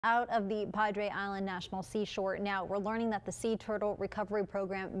Out of the Padre Island National Seashore. Now we're learning that the sea turtle recovery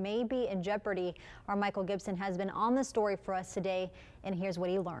program may be in jeopardy. Our Michael Gibson has been on the story for us today, and here's what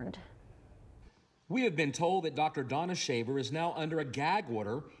he learned. We have been told that Dr. Donna Shaver is now under a gag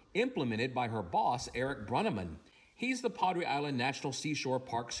order implemented by her boss, Eric Brunneman. He's the Padre Island National Seashore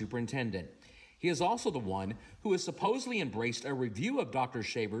Park Superintendent. He is also the one who has supposedly embraced a review of Dr.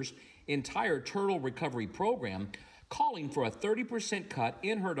 Shaver's entire turtle recovery program, calling for a 30% cut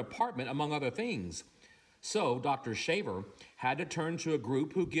in her department, among other things. So Dr. Shaver had to turn to a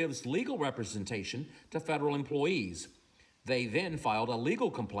group who gives legal representation to federal employees. They then filed a legal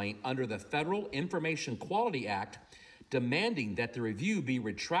complaint under the Federal Information Quality Act, demanding that the review be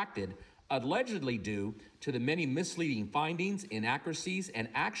retracted, allegedly due to the many misleading findings, inaccuracies, and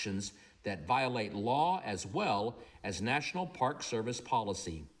actions that violate law as well as National Park Service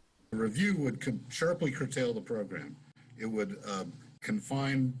policy. The review would sharply curtail the program. It would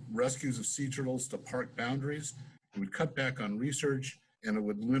confine rescues of sea turtles to park boundaries. It would cut back on research, and it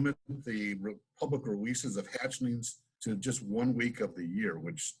would limit the public releases of hatchlings to just 1 week of the year,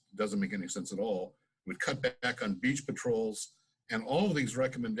 which doesn't make any sense at all. It would cut back on beach patrols, and all of these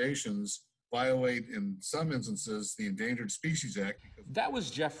recommendations violate, in some instances, the Endangered Species Act. That was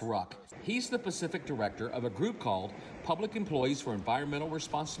Jeff Ruck. He's the Pacific director of a group called Public Employees for Environmental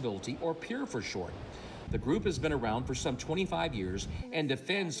Responsibility, or PEER for short. The group has been around for some 25 years and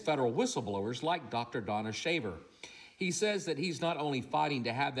defends federal whistleblowers like Dr. Donna Shaver. He says that he's not only fighting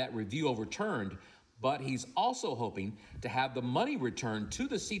to have that review overturned, but he's also hoping to have the money returned to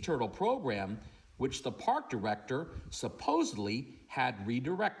the sea turtle program, which the park director supposedly had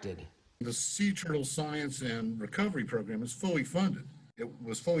redirected. The Sea Turtle Science and Recovery Program is fully funded. It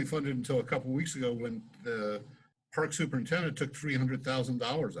was fully funded until a couple weeks ago when the park superintendent took $300,000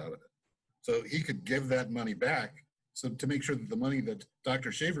 out of it. So he could give that money back, so to make sure that the money that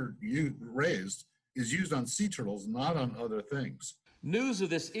Dr. Shaver raised is used on sea turtles, not on other things. News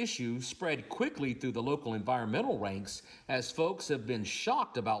of this issue spread quickly through the local environmental ranks as folks have been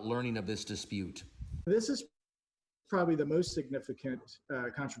shocked about learning of this dispute. This is probably the most significant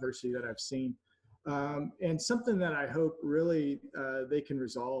controversy that I've seen, and something that I hope really they can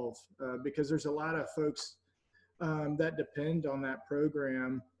resolve, because there's a lot of folks that depend on that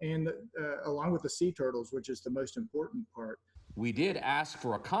program, and along with the sea turtles, which is the most important part. We did ask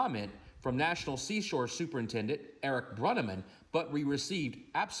for a comment from National Seashore Superintendent Eric Brunneman, but we received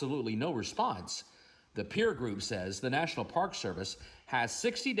absolutely no response. The peer group says the National Park Service has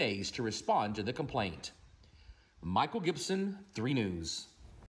 60 days to respond to the complaint. Michael Gibson, 3 News.